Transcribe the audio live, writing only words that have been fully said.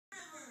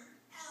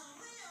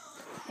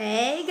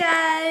Hey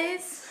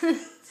guys,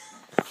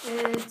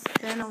 it's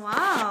been a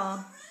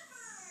while.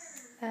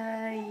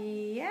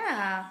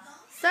 Yeah.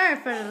 Sorry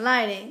for the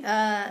lighting.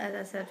 As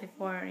I said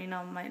before,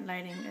 my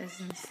lighting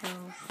isn't so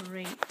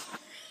great.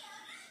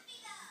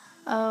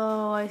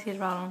 Oh, I see the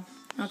problem.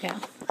 Okay.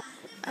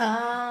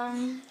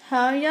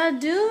 How y'all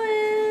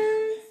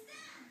doing?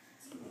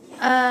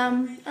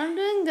 I'm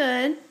doing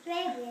good.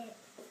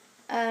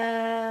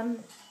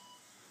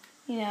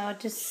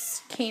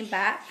 Just came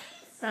back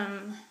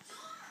from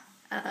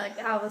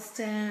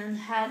Galveston,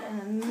 had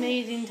an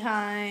amazing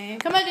time.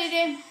 Come on,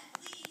 DJ.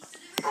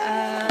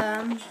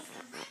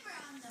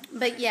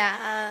 But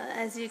yeah,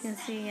 as you can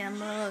see, I'm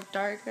a little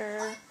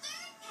darker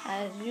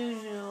as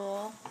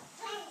usual.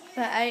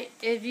 But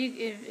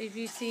if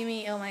you see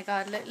me, oh my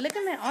God, look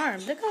at my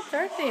arms. Look how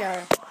dark they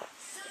are.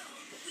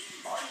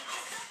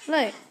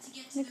 Look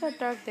how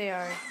dark they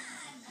are.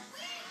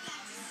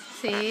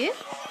 See?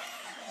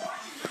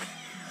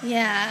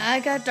 Yeah, I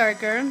got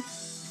darker.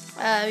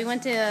 We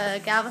went to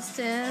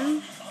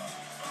Galveston.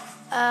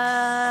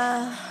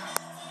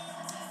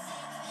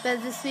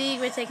 But this week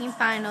we're taking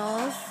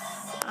finals.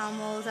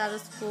 Almost out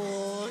of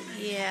school.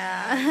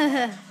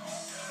 Yeah.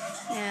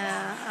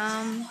 Yeah.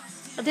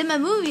 I did my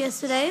movie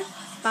yesterday.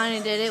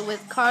 Finally did it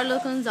with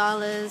Carlos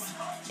Gonzalez,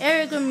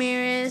 Eric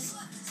Ramirez,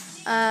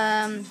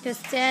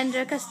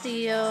 Cassandra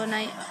Castillo,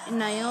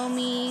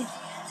 Naomi,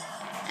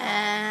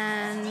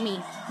 and me.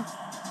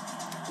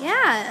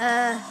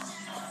 Yeah.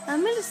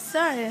 I'm really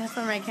sorry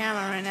for my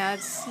camera right now. It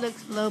just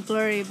looks a little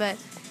blurry, but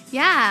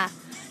yeah.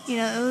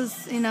 It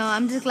was,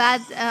 I'm just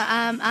glad,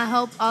 I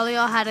hope all of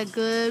y'all had a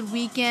good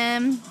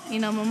weekend,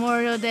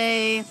 Memorial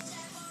Day,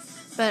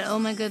 but oh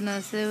my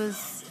goodness,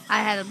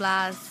 I had a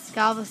blast.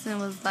 Galveston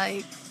was,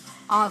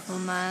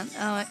 awesome, man.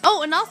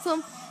 Oh, and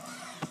also,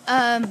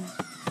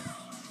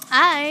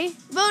 I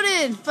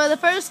voted for the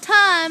first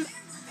time.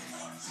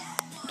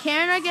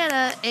 Karen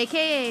Argueta,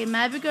 aka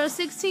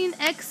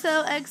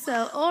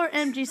MaverickGirl16XOXO or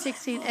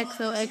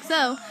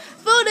MG16XOXO,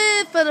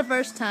 voted for the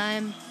first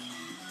time.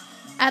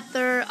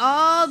 After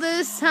all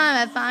this time,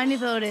 I finally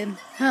voted.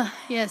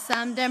 Yes,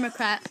 I'm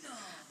Democrat.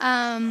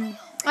 I'm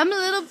a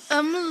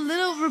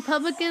little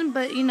Republican,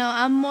 but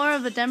I'm more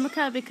of a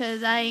Democrat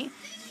because the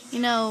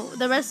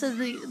rest of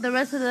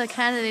the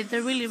candidates,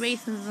 they're really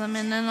racism,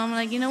 and then I'm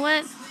like, you know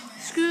what?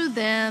 Screw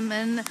them.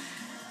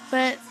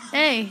 But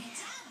hey,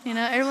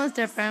 everyone's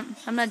different.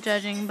 I'm not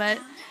judging, but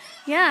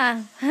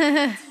yeah.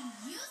 I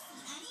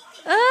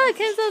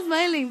can't stop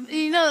smiling.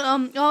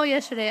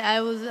 Yesterday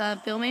I was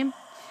filming.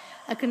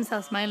 I couldn't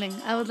stop smiling.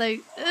 I was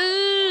like,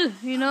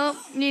 you know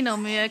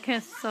me. I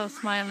can't stop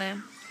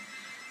smiling.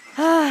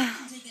 Well,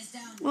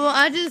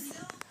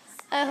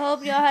 I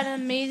hope y'all had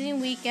an amazing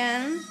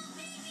weekend.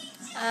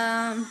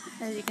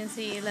 As you can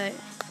see,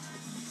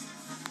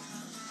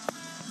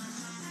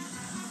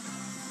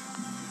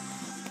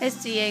 it's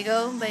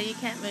Diego, but you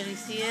can't really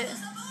see it.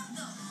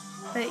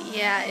 But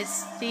yeah,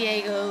 it's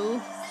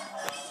Diego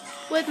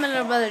with my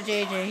little brother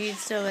JJ. He's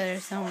still there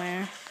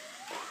somewhere.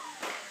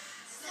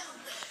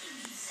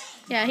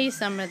 Yeah, he's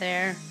somewhere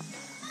there.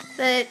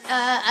 But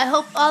I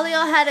hope all of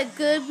y'all had a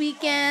good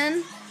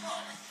weekend.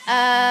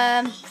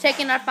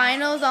 Taking our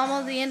finals,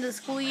 almost the end of the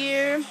school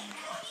year.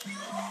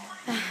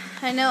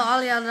 I know all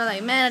of y'all are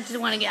like, man, I just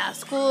want to get out of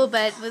school.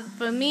 But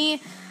for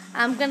me,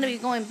 I'm going to be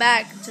going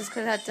back just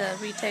because I have to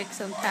retake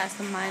some tests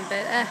of mine.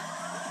 But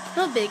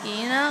no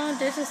biggie,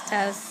 they're just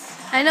tests.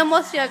 I know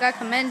most of y'all got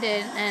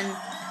commended, and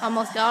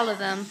almost all of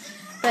them.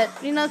 But,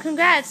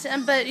 congrats.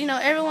 But,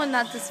 everyone's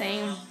not the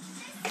same.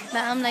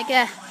 But I'm like,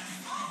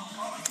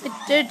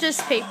 they're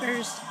just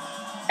papers.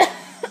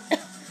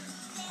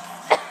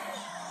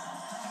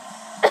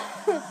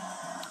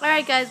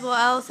 Alright guys, well,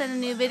 I'll send a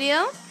new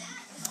video.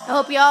 I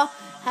hope y'all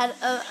had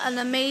an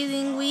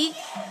amazing week.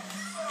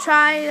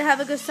 Try to have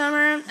a good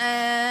summer,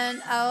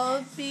 and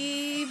I'll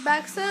be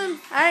back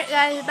soon. Alright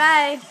guys,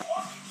 bye.